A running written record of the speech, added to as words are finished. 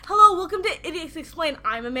welcome to Idiots Explain.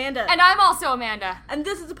 I'm Amanda. And I'm also Amanda. And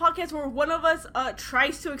this is a podcast where one of us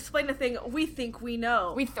tries to explain a thing we think we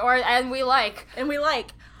know. And we like.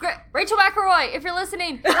 Great. Rachel McElroy, if you're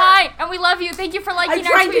listening, hi, and we love you. Thank you for liking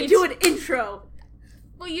our tweets. I'm trying to do an intro.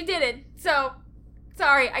 Well, you did it, so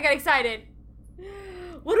sorry, I got excited.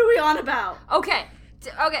 What are we on about? Okay,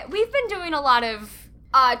 we've been doing a lot of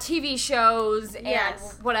TV shows and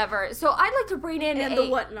whatever, so I'd like to bring in the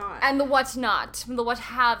whatnot. And the what's not, the what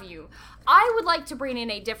have you. I would like to bring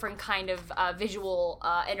in a different kind of visual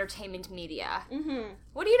entertainment media. Mm-hmm.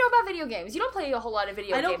 What do you know about video games? You don't play a whole lot of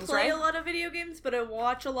video games, right? I don't play a lot of video games, but I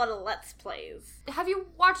watch a lot of Let's Plays. Have you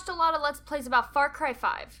watched a lot of Let's Plays about Far Cry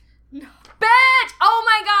 5? No. Bitch! Oh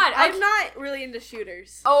my god! I'm not really into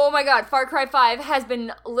shooters. Oh my god, Far Cry 5 has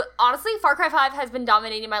been... Honestly, Far Cry 5 has been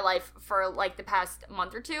dominating my life for, like, the past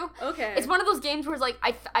month or two. Okay. It's one of those games where it's like,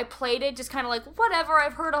 I played it just kind of like, whatever,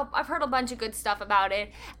 I've heard a bunch of good stuff about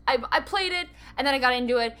it. I played it, and then I got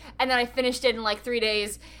into it, and then I finished it in, like, 3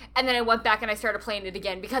 days, and then I went back and I started playing it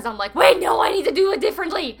again because I'm like, wait, no, I need to do it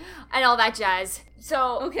differently! And all that jazz.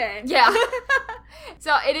 So... Okay. Yeah.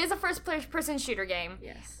 So, it is a first-person shooter game.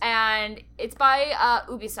 Yes. And it's by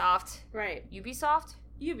Ubisoft. Right. Ubisoft.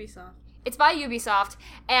 It's by Ubisoft.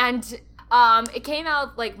 And it came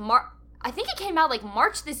out, like, I think it came out, like,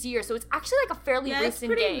 March this year, so it's actually, like, a fairly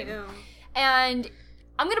recent game. New. And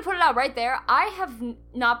I'm gonna put it out right there. I have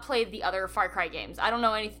not played the other Far Cry games. I don't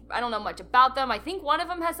know much about them. I think one of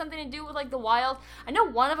them has something to do with, like, the wild. I know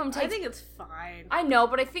one of them takes... I think it's fine. I know,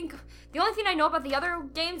 but I think the only thing I know about the other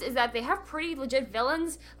games is that they have pretty legit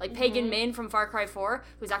villains, like Pagan Min from Far Cry 4,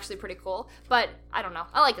 who's actually pretty cool. But, I don't know.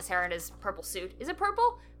 I like his hair and his purple suit. Is it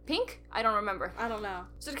purple? Pink? I don't remember. I don't know.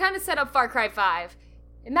 So to kind of set up Far Cry 5,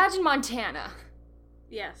 imagine Montana.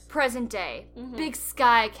 Yes. Present day. Mm-hmm. Big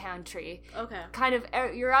sky country. Okay. Kind of,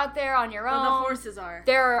 you're out there on your own. Where the horses are.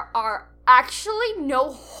 There are actually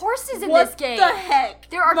no horses in this game. What the heck?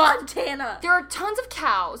 There are Montana. There are tons of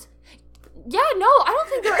cows. Yeah, no, I don't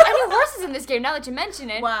think there are any horses in this game, now that you mention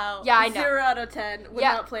it. Wow. Yeah, I know. 0 out of 10. Would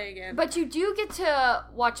not play again. But you do get to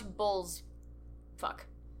watch bulls fuck.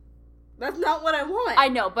 That's not what I want. I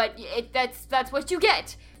know, but that's what you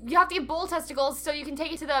get. You have to get bull testicles so you can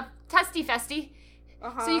take it to the testy festy.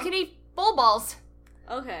 Uh-huh. So you can eat bull balls.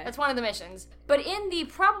 Okay. That's one of the missions. But in the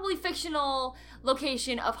probably fictional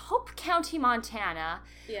location of Hope County, Montana,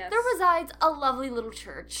 there resides a lovely little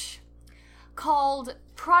church called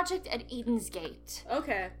Project at Eden's Gate.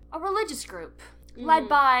 Okay. A religious group led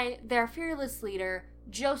by their fearless leader,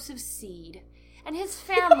 Joseph Seed, and his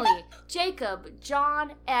family, Jacob,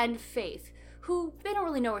 John, and Faith, who they don't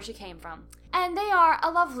really know where she came from. And they are a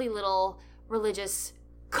lovely little religious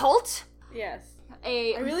cult. Yes.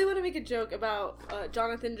 I really want to make a joke about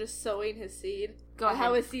Jonathan just sowing his seed. Go ahead.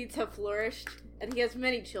 How his seeds have flourished. And he has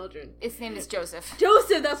many children. His name is Joseph.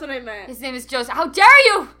 Joseph, that's what I meant. His name is Joseph. How dare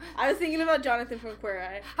you! I was thinking about Jonathan from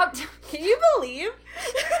Queer Eye. Can you believe?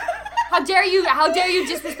 How dare you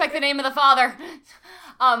disrespect the name of the father?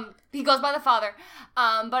 He goes by the father.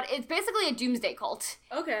 But it's basically a doomsday cult.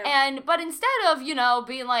 Okay. But instead of,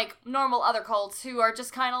 being like normal other cults who are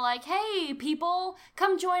just kind of like, hey, people,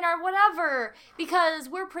 come join our whatever, because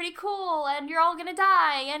we're pretty cool and you're all gonna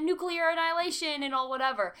die and nuclear annihilation and all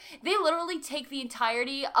whatever. They literally take the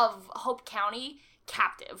entirety of Hope County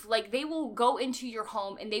captive. Like, they will go into your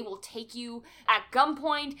home and they will take you at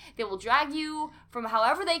gunpoint. They will drag you from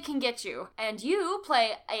however they can get you. And you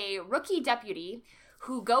play a rookie deputy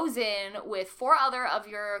who goes in with 4 other of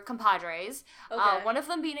your compadres, one of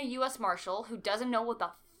them being a U.S. Marshal who doesn't know what the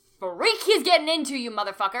freak he's getting into, you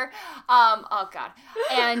motherfucker. Oh, God.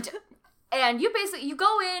 And you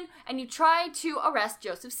go in and you try to arrest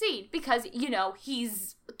Joseph Seed because,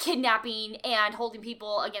 he's kidnapping and holding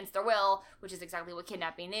people against their will, which is exactly what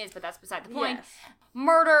kidnapping is, but that's beside the point. Yes.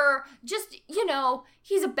 Murder, just,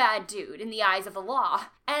 he's a bad dude in the eyes of the law.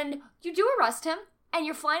 And you do arrest him, and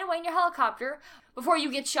you're flying away in your helicopter before you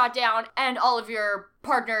get shot down and all of your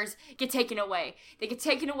partners get taken away. They get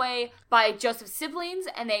taken away by Joseph's siblings,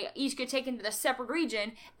 and they each get taken to their separate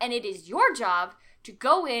region, and it is your job to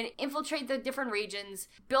go in, infiltrate the different regions,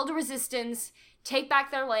 build a resistance, take back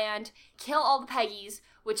their land, kill all the Peggies,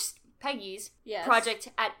 Project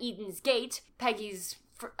at Eden's Gate, Peggies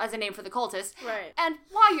as a name for the cultists. Right. And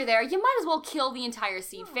while you're there, you might as well kill the entire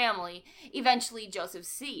Seed family, eventually Joseph's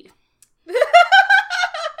Seed.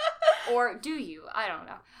 Or do you? I don't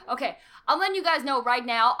know. Okay, I'm letting you guys know right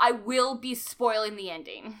now, I will be spoiling the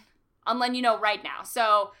ending. I'm letting you know right now.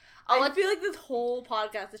 So, I feel like this whole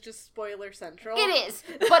podcast is just spoiler central. It is.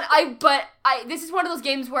 But I this is one of those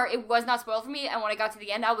games where it was not spoiled for me, and when I got to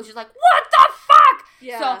the end, I was just like, what the fuck?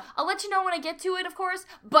 Yeah. So, I'll let you know when I get to it, of course,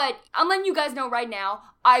 but I'm letting you guys know right now,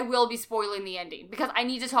 I will be spoiling the ending, because I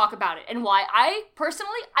need to talk about it, and why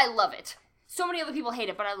personally, I love it. So many other people hate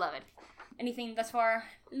it, but I love it. Anything thus far?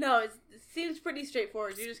 No, it seems pretty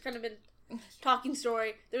straightforward. You just kind of been talking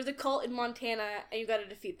story. There's a cult in Montana, and you gotta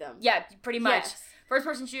defeat them. Yeah, pretty much. Yes.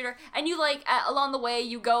 First-person shooter. And you, like, along the way,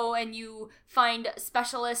 you go and you find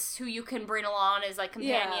specialists who you can bring along as, like,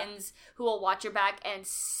 companions who will watch your back and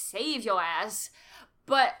save your ass.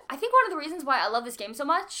 But I think one of the reasons why I love this game so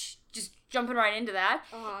much, just jumping right into that,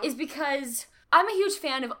 is because I'm a huge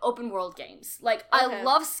fan of open world games. Like, I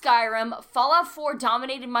love Skyrim. Fallout 4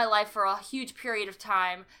 dominated my life for a huge period of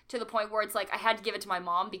time, to the point where it's like I had to give it to my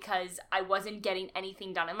mom because I wasn't getting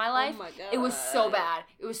anything done in my life. Oh my god. It was so bad.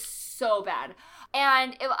 It was so bad.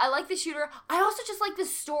 And I like the shooter. I also just like the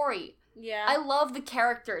story. Yeah. I love the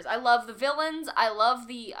characters. I love the villains. I love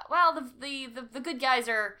the good guys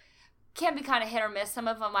can be kind of hit or miss. Some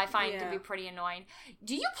of them I find to be pretty annoying.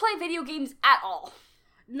 Do you play video games at all?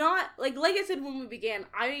 Not, like I said when we began,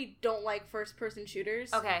 I don't like first-person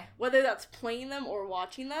shooters. Okay. Whether that's playing them or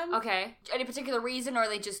watching them. Okay. Any particular reason, or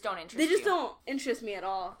they just don't interest you? They just don't interest me at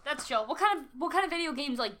all. That's chill. What kind of video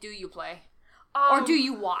games, like, do you play? Or do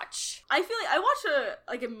you watch? I feel like I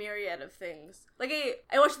watch a myriad of things. Like,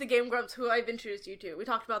 I watched the Game Grumps, who I've introduced you to. We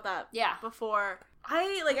talked about that before.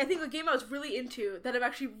 I think a game I was really into that I'm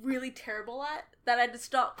actually really terrible at, that I had to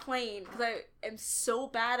stop playing because I am so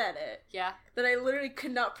bad at it. Yeah. That I literally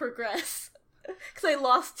could not progress because I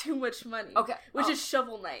lost too much money. Okay. Which is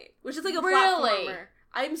Shovel Knight, which is like a platformer.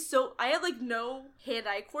 I have like no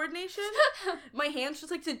hand-eye coordination. My hands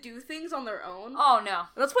just like to do things on their own. Oh no.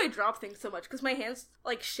 And that's why I drop things so much, because my hands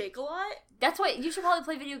like shake a lot. That's why you should probably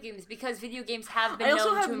play video games, because video games have been known to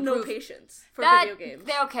improve. I also have no patience for video games.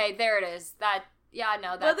 Okay, there it is. But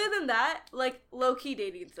other than that, like, low-key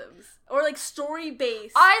dating sims. Or, like,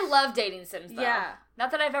 story-based. I love dating sims, though. Yeah.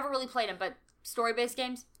 Not that I've ever really played them, but story-based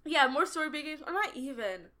games? Yeah, more story-based games. Or not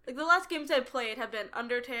even. Like, the last games I've played have been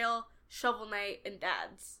Undertale, Shovel Knight, and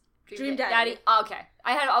Dads. Dream Daddy. Oh, okay.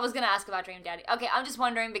 I was gonna ask about Dream Daddy. Okay, I'm just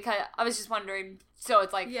wondering, so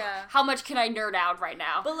it's like, how much can I nerd out right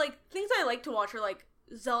now? But, like, things I like to watch are, like,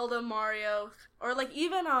 Zelda, Mario, or, like,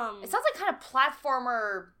 even, It sounds like kind of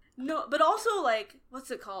platformer... No, but also, like,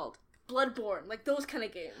 what's it called? Bloodborne, like, those kind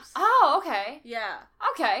of games. Oh, okay. Yeah.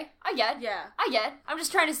 Okay, I get. Yeah. I'm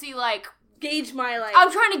just trying to see, like... Gauge my, like...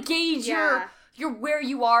 I'm trying to gauge your where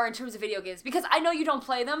you are in terms of video games, because I know you don't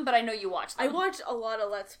play them, but I know you watch them. I watch a lot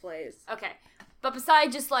of Let's Plays. Okay. But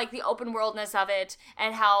besides just, like, the open worldness of it,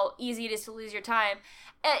 and how easy it is to lose your time,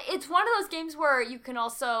 it's one of those games where you can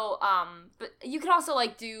also,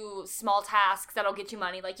 like, do small tasks that'll get you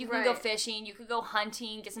money. Like, you can go fishing, you could go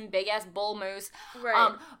hunting, get some big-ass bull moose.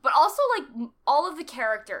 Right. But also, like, all of the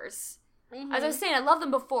characters, as I was saying, I love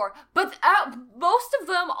them before, but most of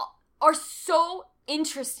them are so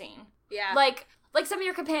interesting. Yeah. Like some of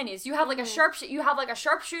your companions, you have like a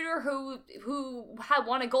sharpshooter who had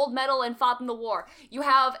won a gold medal and fought in the war. You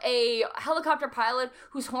have a helicopter pilot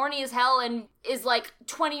who's horny as hell and is like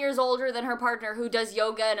 20 years older than her partner, who does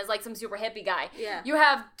yoga and is like some super hippie guy. Yeah. You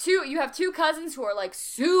have two cousins who are like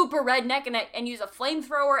super redneck and use a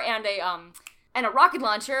flamethrower and a rocket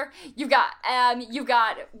launcher. You've got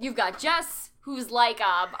Jess, who's like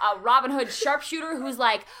a Robin Hood sharpshooter, who's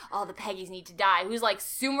like, oh, the Peggies need to die. Who's like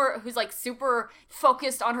super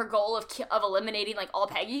focused on her goal of eliminating like all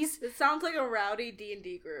Peggies. It sounds like a rowdy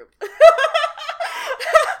D&D group.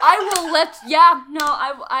 I will let you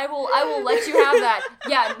have that.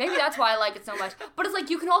 Yeah, maybe that's why I like it so much. But it's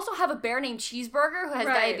like, you can also have a bear named Cheeseburger who has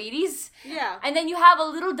diabetes. Yeah. And then you have a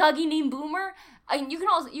little Dougie named Boomer. And you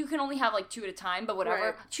can only have like 2 at a time, but whatever.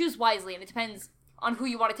 Right. Choose wisely, and it depends on who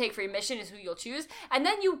you want to take for your mission is who you'll choose. And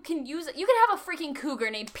then you can have a freaking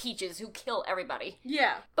cougar named Peaches who kill everybody.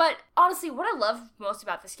 Yeah. But honestly, what I love most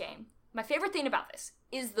about this game, my favorite thing about this,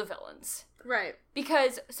 is the villains. Right.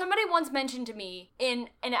 Because somebody once mentioned to me in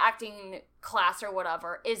an acting class or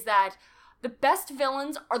whatever, is that the best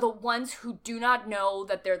villains are the ones who do not know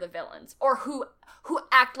that they're the villains, or who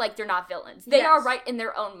act like they're not villains. They are right in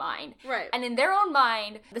their own mind. Right. And in their own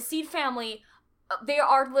mind, the Seed family, they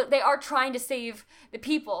are trying to save the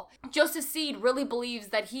people. Joseph Seed really believes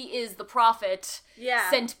that he is the prophet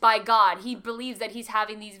sent by God. He believes that he's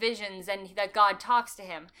having these visions and that God talks to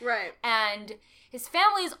him. Right. And his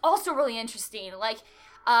family is also really interesting. Like,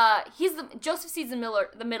 Joseph Seed's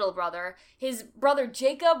the middle brother. His brother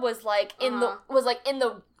Jacob was like in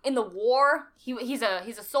the in the war. He's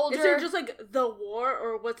a soldier. Is it just like the war,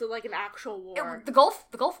 or was it like an actual war? The Gulf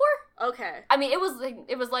War? Okay. I mean, it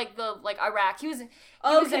was like the Iraq. He was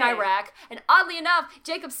in Iraq, and oddly enough,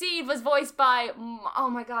 Jacob Seed was voiced by oh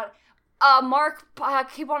my god, Mark. I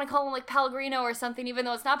keep wanting to call him like Pellegrino or something, even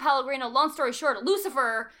though it's not Pellegrino. Long story short,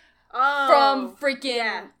 Lucifer from freaking.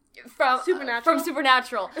 Yeah. From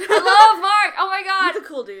Supernatural. I love Mark. Oh my god. He's a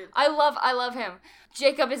cool dude. I love him.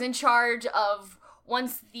 Jacob is in charge of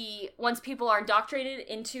once people are indoctrinated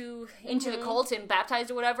into the cult and baptized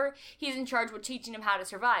or whatever, he's in charge with teaching them how to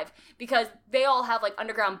survive, because they all have like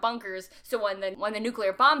underground bunkers, so when the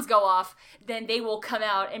nuclear bombs go off, then they will come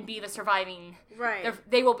out and be the surviving. Right.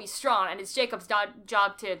 They will be strong, and it's Jacob's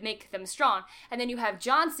job to make them strong. And then you have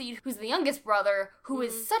John Seed, who's the youngest brother, who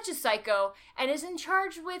is such a psycho and is in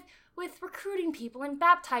charge with recruiting people and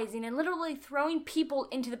baptizing and literally throwing people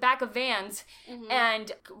into the back of vans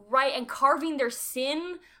and carving their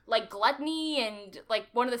sin, like gluttony and like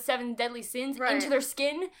one of the 7 deadly sins, into their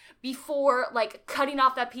skin before like cutting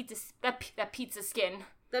off that pizza skin.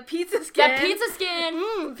 The pizza skin.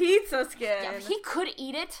 Pizza skin. Yeah, he could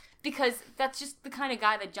eat it because that's just the kind of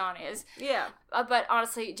guy that John is. Yeah. But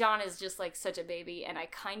honestly, John is just like such a baby, and I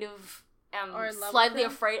kind of am slightly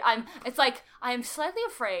afraid. I am slightly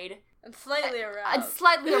afraid. And slightly aroused. And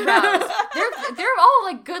slightly aroused. They're all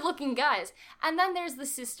like good looking guys. And then there's the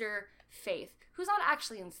sister, Faith, who's not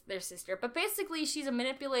actually their sister, but basically she's a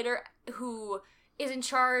manipulator who is in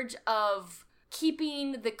charge of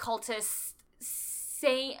keeping the cultists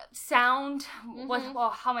sound.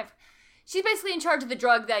 She's basically in charge of the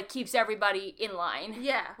drug that keeps everybody in line.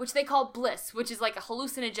 Yeah. Which they call bliss, which is like a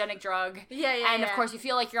hallucinogenic drug. Yeah. And of course you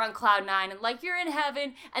feel like you're on cloud 9 and like you're in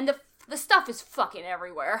heaven, and the stuff is fucking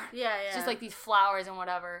everywhere. Yeah. It's just like these flowers and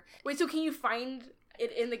whatever. Wait, so can you find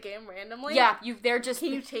it in the game randomly? Yeah, Can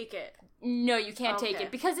you take it? No, you can't take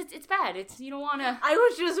it because it's bad. You don't want to. I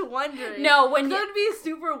was just wondering. No, that would be a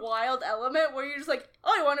super wild element where you're just like,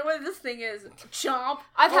 oh, I wonder what this thing is. Chomp.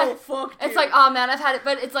 Fuck. It's like, oh man, I've had it,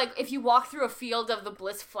 but it's like if you walk through a field of the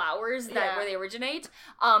bliss flowers where they originate,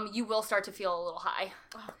 you will start to feel a little high.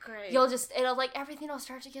 Oh, great. It'll like everything will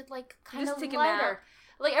start to get like kind of lighter.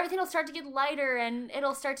 Like, everything will start to get lighter, and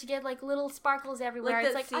it'll start to get, like, little sparkles everywhere.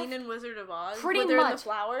 Like that scene in Wizard of Oz? Pretty they're much. In the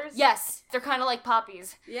flowers? Yes. They're kind of like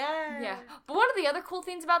poppies. Yeah. But one of the other cool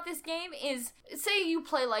things about this game is, say you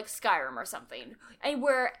play, like, Skyrim or something, and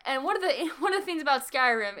one of the things about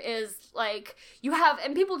Skyrim is, like, you have,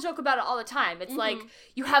 and people joke about it all the time, it's like,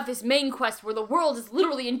 you have this main quest where the world is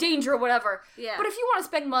literally in danger or whatever. Yeah. But if you want to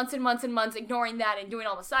spend months and months and months ignoring that and doing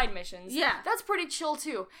all the side missions, that's pretty chill,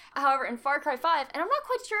 too. However, in Far Cry 5, and I'm not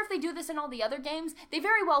quite sure if they do this in all the other games. They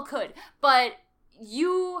very well could. But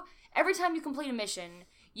every time you complete a mission,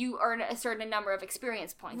 you earn a certain number of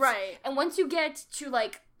experience points. Right. And once you get to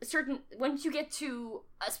a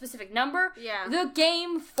specific number, the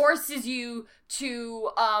game forces you to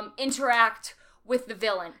interact with the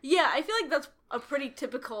villain. Yeah, I feel like that's a pretty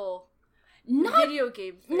typical video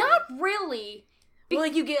game thing. Not really.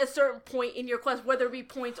 Like, you get a certain point in your quest, whether it be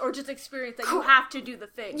points or just experience that you have to do the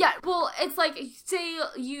thing. Yeah, well, it's like, say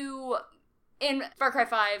you, in Far Cry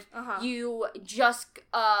 5, you just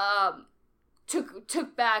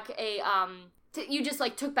took back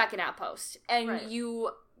took back an outpost, and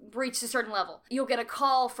you reached a certain level. You'll get a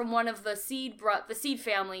call from one of the Seed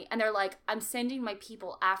family, and they're like, I'm sending my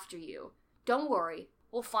people after you. Don't worry,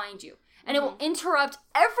 we'll find you. And it will interrupt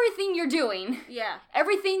everything you're doing. Yeah.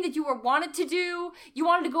 Everything that you wanted to do. You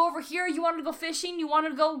wanted to go over here. You wanted to go fishing. You wanted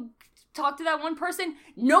to go talk to that one person.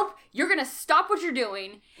 Nope. You're going to stop what you're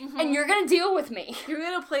doing. And you're going to deal with me. You're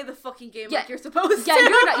going to play the fucking game like you're supposed to. Yeah,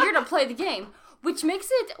 you're going to play the game. Which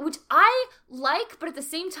I like, but at the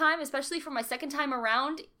same time, especially for my second time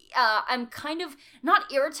around, I'm kind of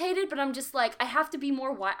not irritated, but I'm just like, I have to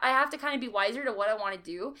kind of be wiser to what I want to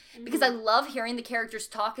do, because I love hearing the characters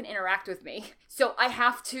talk and interact with me. So I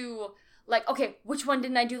have to, like, okay, which one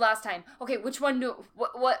didn't I do last time? Okay, which one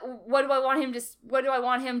what do I want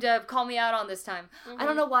him to call me out on this time? I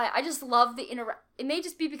don't know why. I just love the it may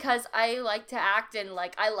just be because I like to act and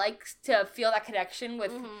like I like to feel that connection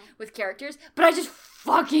with characters, but I just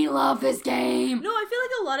fucking love this game. No, I feel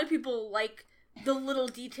like a lot of people like the little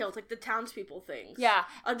details, like the townspeople things. Yeah.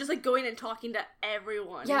 Of just like going and talking to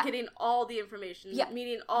everyone and getting all the information,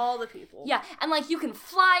 meeting all the people. Yeah, and like you can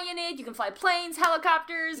fly in it, you can fly planes,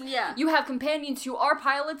 helicopters. Yeah. You have companions who are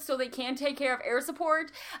pilots so they can take care of air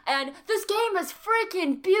support. And this game is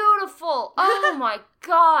freaking beautiful. Oh my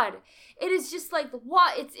god. It is just like,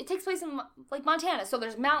 what? It takes place in, like, Montana, so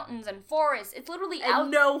there's mountains and forests. It's literally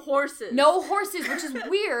and no horses. No horses, which is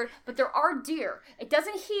weird, but there are deer. It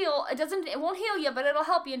doesn't heal. It won't heal you, but it'll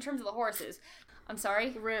help you in terms of the horses. I'm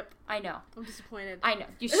sorry? Rip. I know. I'm disappointed. I know.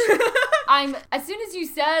 You should. As soon as you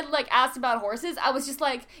said, like, asked about horses, I was just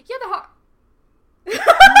like, yeah,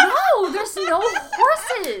 no, there's no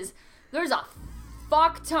horses. There's a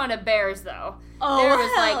fuck ton of bears, though. Oh, there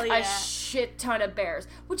was, like, yeah. a shit ton of bears,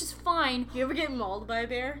 which is fine. You ever get mauled by a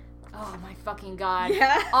bear? Oh, my fucking god.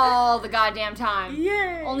 Yeah. All the goddamn time.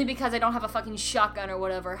 Yeah. Only because I don't have a fucking shotgun or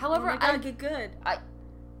whatever. However, oh my god, get good.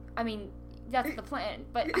 I mean, that's the plan,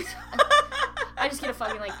 but I just get a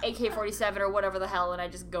fucking, like, AK-47 or whatever the hell, and I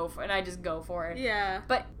just go for it. Yeah.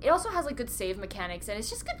 But it also has, like, good save mechanics, and it's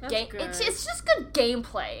just good game. Good. It's just good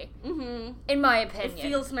gameplay. Mm-hmm. In my opinion, it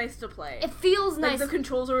feels nice to play. It feels nice. Like, the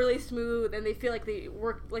controls are really smooth, and they feel like they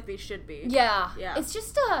work like they should be. Yeah. Yeah. It's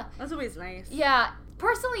just that's always nice. Yeah.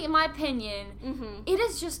 Personally, in my opinion, it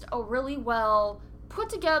is just a really well put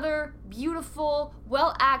together, beautiful,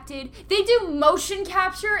 well acted. They do motion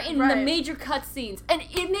capture in the major cutscenes, and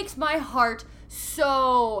it makes my heart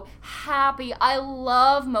so happy. I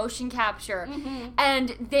love motion capture.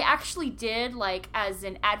 And they actually did, like, as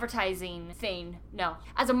an advertising thing,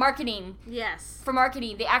 as a marketing. Yes. For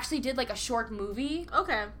marketing, they actually did, like, a short movie.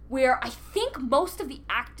 Okay. Where I think most of the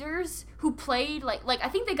actors who played, like I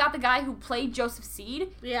think they got the guy who played Joseph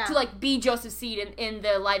Seed to, like, be Joseph Seed in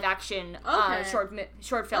the live action short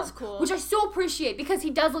film. That's cool. Which I so appreciate because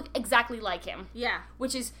he does look exactly like him. Yeah.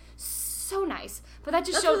 Which is so nice. But that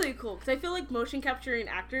just shows... That's really cool, because I feel like motion capturing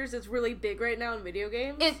actors is really big right now in video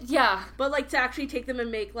games. Yeah. But, like, to actually take them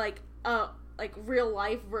and make, like, a real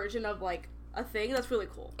life version of, like, a thing, that's really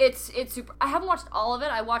cool. It's super... I haven't watched all of it.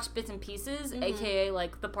 I watched bits and pieces, aka,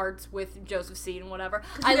 like, the parts with Joseph Seed and whatever.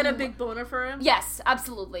 Because you got a big boner for him? Yes,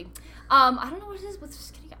 absolutely. I don't know what it is with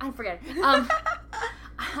skinny... I forget it.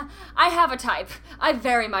 I have a type. I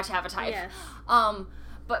very much have a type. Yes.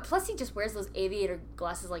 But plus he just wears those aviator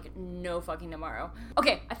glasses like no fucking tomorrow.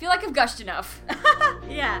 Okay, I feel like I've gushed enough.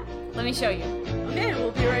 Yeah. Let me show you. Okay,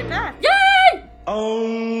 we'll be right back. Yay!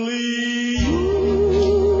 Only you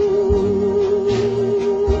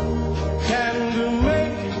can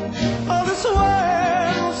make all this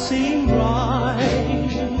world seem right.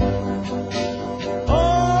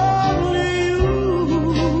 Only you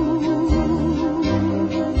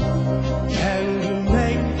can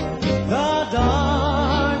make the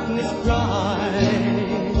darkness bright.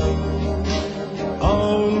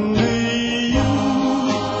 Only you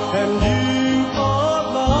and you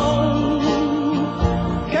alone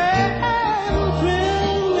can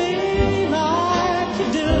thrill me like you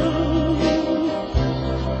do,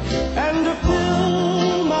 and to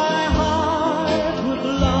fill my heart with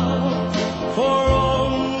love for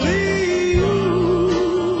only you.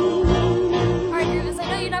 Alright, Grievous, I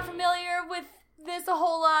know you're not familiar with this a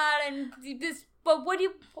whole lot and this, but what'd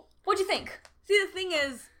you think? See, the thing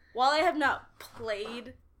is, while I have not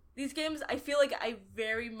played these games, I feel like I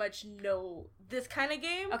very much know this kind of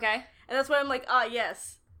game. Okay. And that's why I'm like,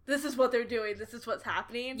 yes, this is what they're doing, this is what's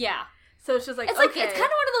happening. Yeah. So it's just like, it's okay. like, it's kind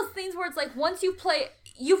of one of those things where it's like, once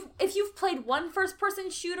if you've played one first-person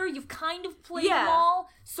shooter, you've kind of played them all,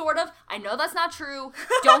 sort of. I know that's not true.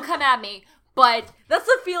 Don't come at me. But that's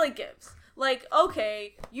the feel it gives. Like,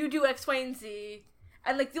 okay, you do X, Y, and Z,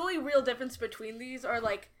 and, like, the only real difference between these are,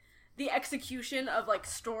 like, the execution of, like,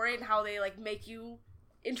 story and how they, like, make you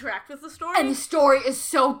interact with the story. And the story is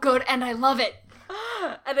so good, and I love it.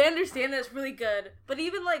 And I understand that it's really good, but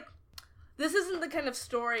even, like, this isn't the kind of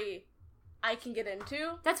story I can get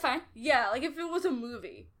into. That's fine. Yeah, like, if it was a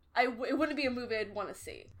movie, it wouldn't be a movie I'd want to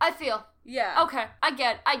see. I feel. Yeah. Okay, I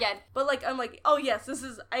get. But, like, I'm like, oh, yes,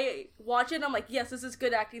 I watch it, and I'm like, yes, this is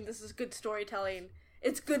good acting, this is good storytelling.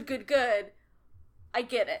 It's good. I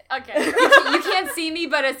get it. Okay. You can't see me,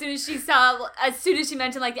 but as soon as she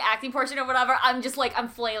mentioned, like, the acting portion or whatever, I'm just, like, I'm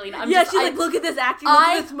flailing. She's like, look at this acting, look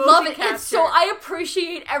at this motion love it. capture. It's so, I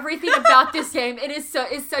appreciate everything about this game. It's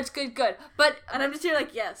such good. But. And I'm just here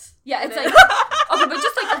like, yes. Yeah, it's like, okay,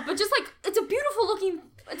 but just like, it's a beautiful looking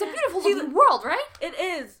world, right? It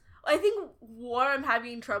is. I think where I'm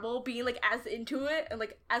having trouble being, like, as into it and,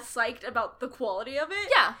 like, as psyched about the quality of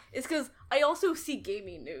it is because I also see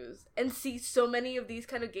gaming news and see so many of these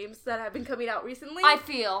kind of games that have been coming out recently. I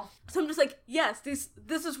feel. So I'm just like, yes, this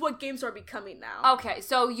is what games are becoming now. Okay,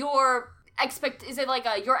 so you're is it like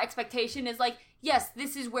your expectation is like, yes,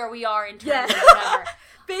 this is where we are in terms of whatever.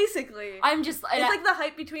 Basically. I'm just... It's like the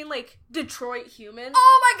hype between, like, Detroit Human.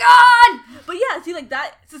 Oh my god! But yeah, see, like,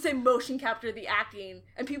 that, it's the same motion capture, the acting,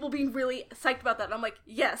 and people being really psyched about that, and I'm like,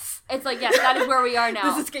 yes. It's like, yes, that is where we are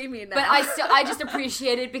now. This is gaming now. But I just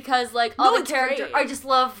appreciate it because, like, all the characters... I just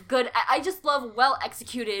love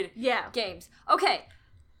well-executed games. Okay.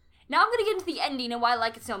 Now I'm gonna get into the ending and why I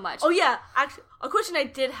like it so much. Oh yeah, actually, a question I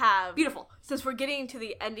did have. Beautiful. Since we're getting to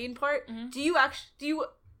the ending part, do you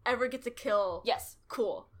ever get to kill? Yes.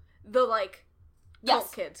 Cool. The like,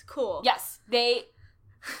 cult kids. Cool. Yes.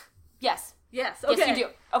 Yes. Yes. Okay. Yes, you do.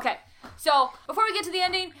 Okay. So before we get to the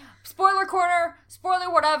ending, spoiler corner, spoiler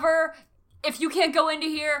whatever. If you can't go into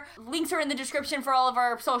here, links are in the description for all of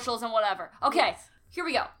our socials and whatever. Okay. Here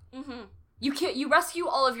we go. Mm-hmm. You rescue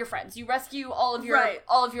all of your friends. You rescue all of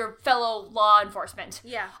your fellow law enforcement.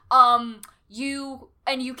 Yeah. You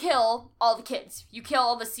kill all the kids. You kill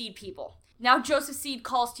all the Seed people. Now Joseph Seed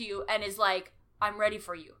calls to you and is like, "I'm ready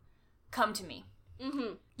for you. Come to me."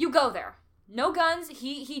 Mm-hmm. You go there. No guns.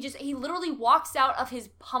 He literally walks out of his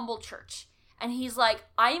humble church and he's like,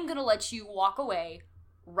 "I am gonna let you walk away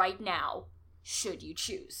right now, should you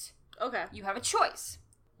choose." Okay. You have a choice.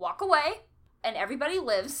 Walk away and everybody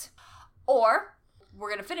lives. Or,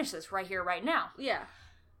 we're gonna finish this right here, right now. Yeah.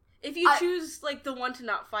 If you choose, like, the one to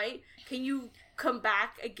not fight, can you come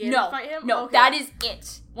back again and fight him? No, that is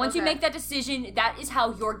it. Once you make that decision, that is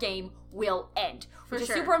how your game will end. Which is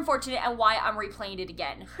super unfortunate and why I'm replaying it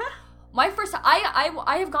again. My first...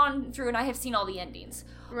 I have gone through and I have seen all the endings.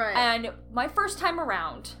 Right. And my first time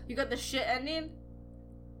around... You got the shit ending?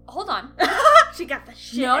 Hold on. She got the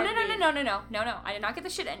shit ending. No. I did not get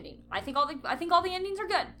the shit ending. I think all the endings are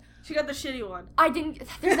good. She got the shitty one. I didn't...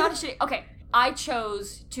 There's not a shitty... Okay. I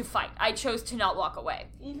chose to fight. I chose to not walk away.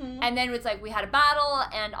 Mm-hmm. And then it's like we had a battle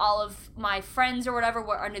and all of my friends or whatever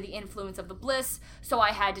were under the influence of the bliss. So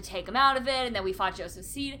I had to take him out of it. And then we fought Joseph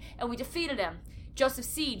Seed and we defeated him. Joseph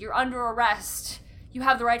Seed, you're under arrest. You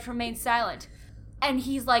have the right to remain silent. And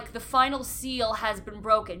he's like, the final seal has been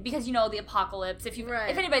broken. Because, you know, the apocalypse. If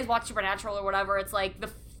anybody's watched Supernatural or whatever, it's like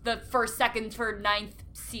the first, second, third, ninth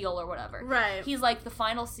seal or whatever. Right. He's like, the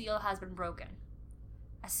final seal has been broken.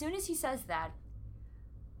 As soon as he says that,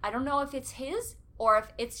 I don't know if it's his or if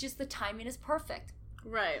it's just the timing is perfect.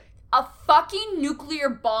 Right. A fucking nuclear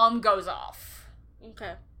bomb goes off.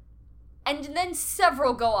 Okay. And then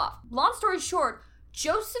several go off. Long story short,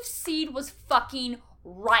 Joseph Seed was fucking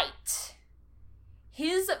right.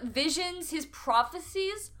 His visions, his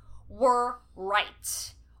prophecies were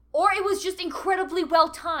right. Or it was just incredibly well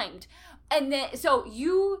timed. And then, so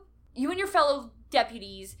you and your fellow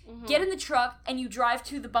deputies get in the truck and you drive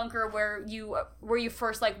to the bunker where you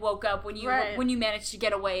first like woke up when you managed to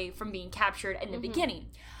get away from being captured in the beginning.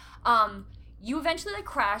 You eventually like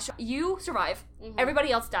crash. You survive.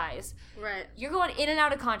 Everybody else dies. Right. You're going in and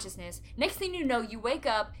out of consciousness. Next thing you know, you wake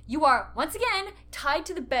up. You are once again tied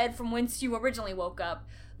to the bed from whence you originally woke up.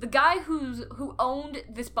 The guy who owned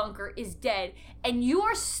this bunker is dead, and you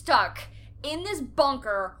are stuck in this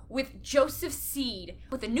bunker with Joseph Seed,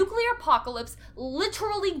 with a nuclear apocalypse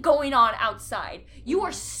literally going on outside. You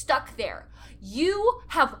are stuck there. You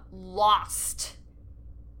have lost.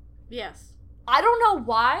 Yes. I don't know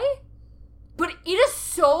why, but it is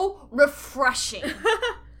so refreshing.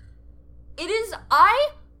 I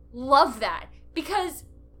love that, because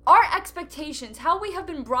our expectations, how we have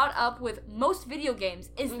been brought up with most video games,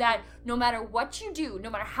 is that no matter what you do, no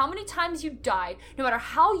matter how many times you die, no matter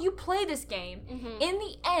how you play this game, in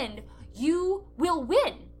the end, you will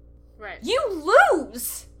win. Right. You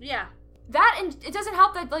lose! Yeah. That, and it doesn't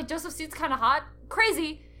help that, like, Joseph Seed's kind of hot.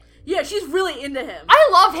 Crazy. Yeah, she's really into him. I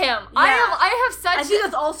love him. Yeah. I have such... I think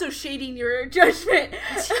that's also shading your judgment.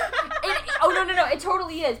 No, it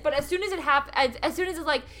totally is. But as soon as it happens, as soon as it's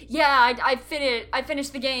like, yeah, I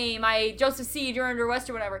finished the game, Joseph Seed, you're under arrest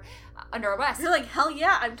or whatever. Under arrest. You're like, hell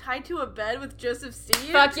yeah, I'm tied to a bed with Joseph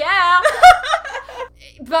Seed? Fuck yeah!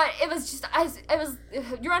 But it was just,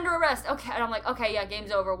 you're under arrest. Okay, and I'm like, okay, yeah,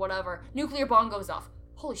 game's over, whatever. Nuclear bomb goes off.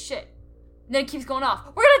 Holy shit. And then it keeps going off.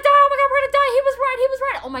 We're gonna die, oh my god, we're gonna die, he was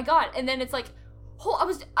right. Oh my god. And then it's like,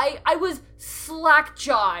 I was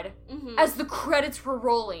slack-jawed as the credits were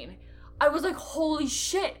rolling. I was like, holy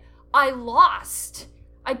shit, I lost.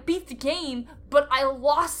 I beat the game, but I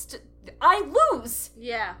lose.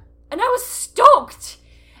 Yeah. And I was stoked.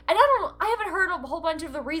 And I haven't heard a whole bunch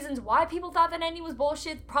of the reasons why people thought that ending was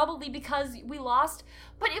bullshit, probably because we lost.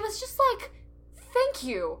 But it was just like, thank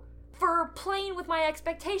you for playing with my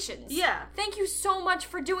expectations. Yeah. Thank you so much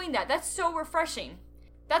for doing that. That's so refreshing.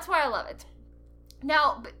 That's why I love it.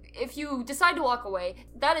 Now, if you decide to walk away,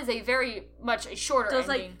 that is a very much a shorter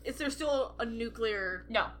ending. Is there still a nuclear...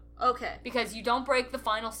 No. Okay. Because you don't break the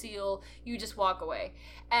final seal, you just walk away.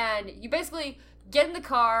 And you basically get in the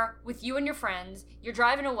car with you and your friends, you're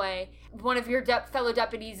driving away, one of your fellow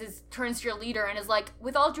deputies turns to your leader and is like,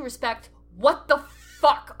 with all due respect, what the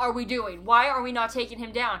fuck are we doing? Why are we not taking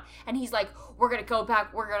him down? And he's like, we're gonna go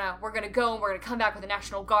back, we're gonna go and we're gonna come back with the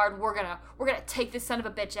National Guard, we're gonna take this son of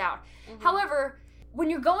a bitch out. Mm-hmm. However, when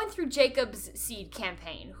you're going through Jacob's Seed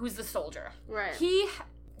campaign, who's the soldier, right? He,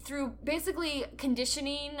 through basically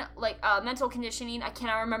conditioning, like mental conditioning, I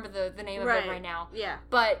cannot remember the name of it right now. Yeah.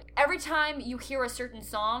 But every time you hear a certain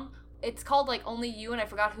song, it's called like Only You, and I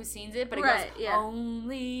forgot who sings it, but it goes,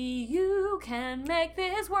 Only you can make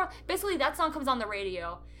this world. Basically, that song comes on the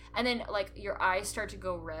radio, and then like your eyes start to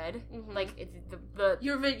go red, like it's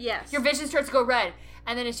your vision starts to go red,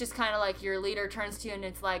 and then it's just kind of like your leader turns to you and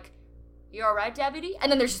it's like, "You all right, deputy?"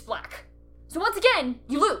 And then there's just black. So once again,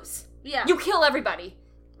 you lose. Yeah. You kill everybody.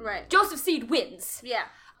 Right. Joseph Seed wins. Yeah.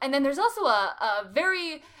 And then there's also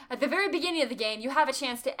at the very beginning of the game, you have a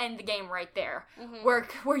chance to end the game right there, where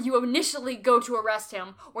you initially go to arrest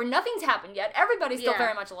him, where nothing's happened yet, everybody's still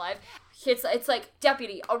very much alive. It's like,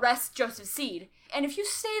 deputy, arrest Joseph Seed. And if you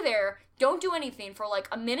stay there, don't do anything for like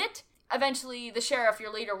a minute, eventually the sheriff,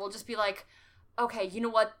 your leader, will just be like, okay, you know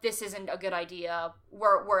what, this isn't a good idea,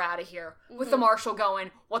 we're out of here. With the marshal going,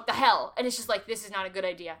 what the hell? And it's just like, this is not a good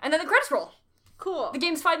idea. And then the credits roll. Cool. The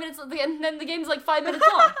game's 5 minutes, and then the game's like 5 minutes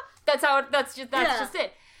long. That's just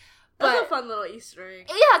it. That's a fun little Easter egg.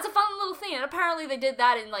 Yeah, it's a fun little thing. And apparently they did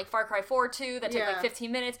that in like Far Cry 4 too. That took like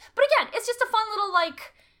 15 minutes. But again, it's just a fun little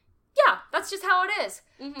like, yeah, that's just how it is.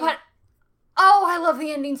 But, oh, I love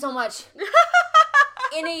the ending so much.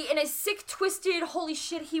 in a sick, twisted, holy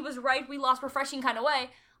shit, he was right, we lost refreshing kind of way.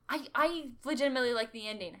 I legitimately like the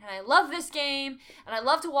ending, and I love this game, and I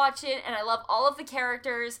love to watch it, and I love all of the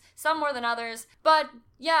characters, some more than others, but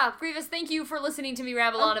yeah, Grievous, thank you for listening to me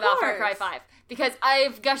ramble on about Far Cry 5, because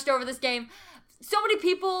I've gushed over this game. So many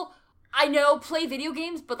people I know play video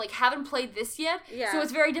games, but like haven't played this yet, so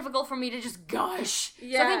it's very difficult for me to just gush.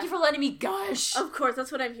 So thank you for letting me gush. Of course,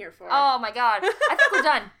 that's what I'm here for. Oh my god, I think we're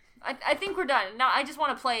done. I think we're done. Now, I just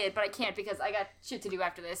want to play it, but I can't because I got shit to do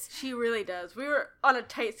after this. She really does. We were on a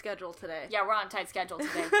tight schedule today. Yeah, we're on a tight schedule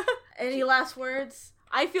today. Any last words?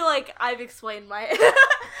 I feel like I've explained my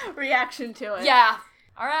reaction to it. Yeah.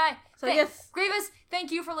 All right. So yes, Grievous,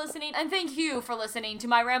 thank you for listening, and thank you for listening to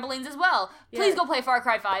my ramblings as well. Please go play Far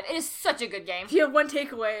Cry 5. It is such a good game. If you have one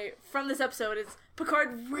takeaway from this episode, it's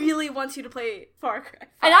Picard really wants you to play Far Cry 5.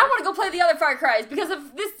 And I want to go play the other Far Cries because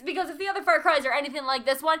if the other Far Cries are anything like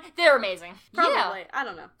this one, they're amazing. Probably. Yeah. I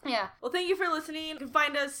don't know. Yeah. Well, thank you for listening. You can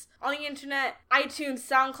find us on the internet, iTunes,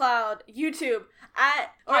 SoundCloud, YouTube,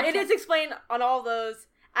 It Is Explained on all those,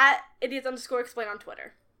 at @idiots_explain on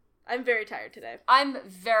Twitter. I'm very tired today. I'm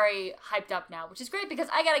very hyped up now, which is great because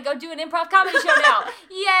I gotta go do an improv comedy show now.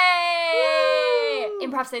 Yay!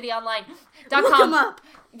 ImprovCityOnline.com. Look them up.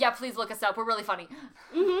 Yeah, please look us up. We're really funny.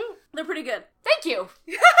 They're pretty good. Thank you.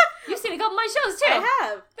 You've seen a couple of my shows too. I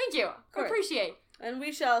have. Thank you. Appreciate. And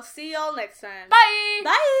we shall see y'all next time. Bye.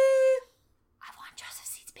 Bye. I want Joseph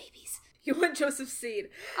Seed's babies. You want Joseph Seed?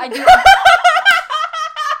 I do.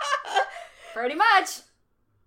 Pretty much.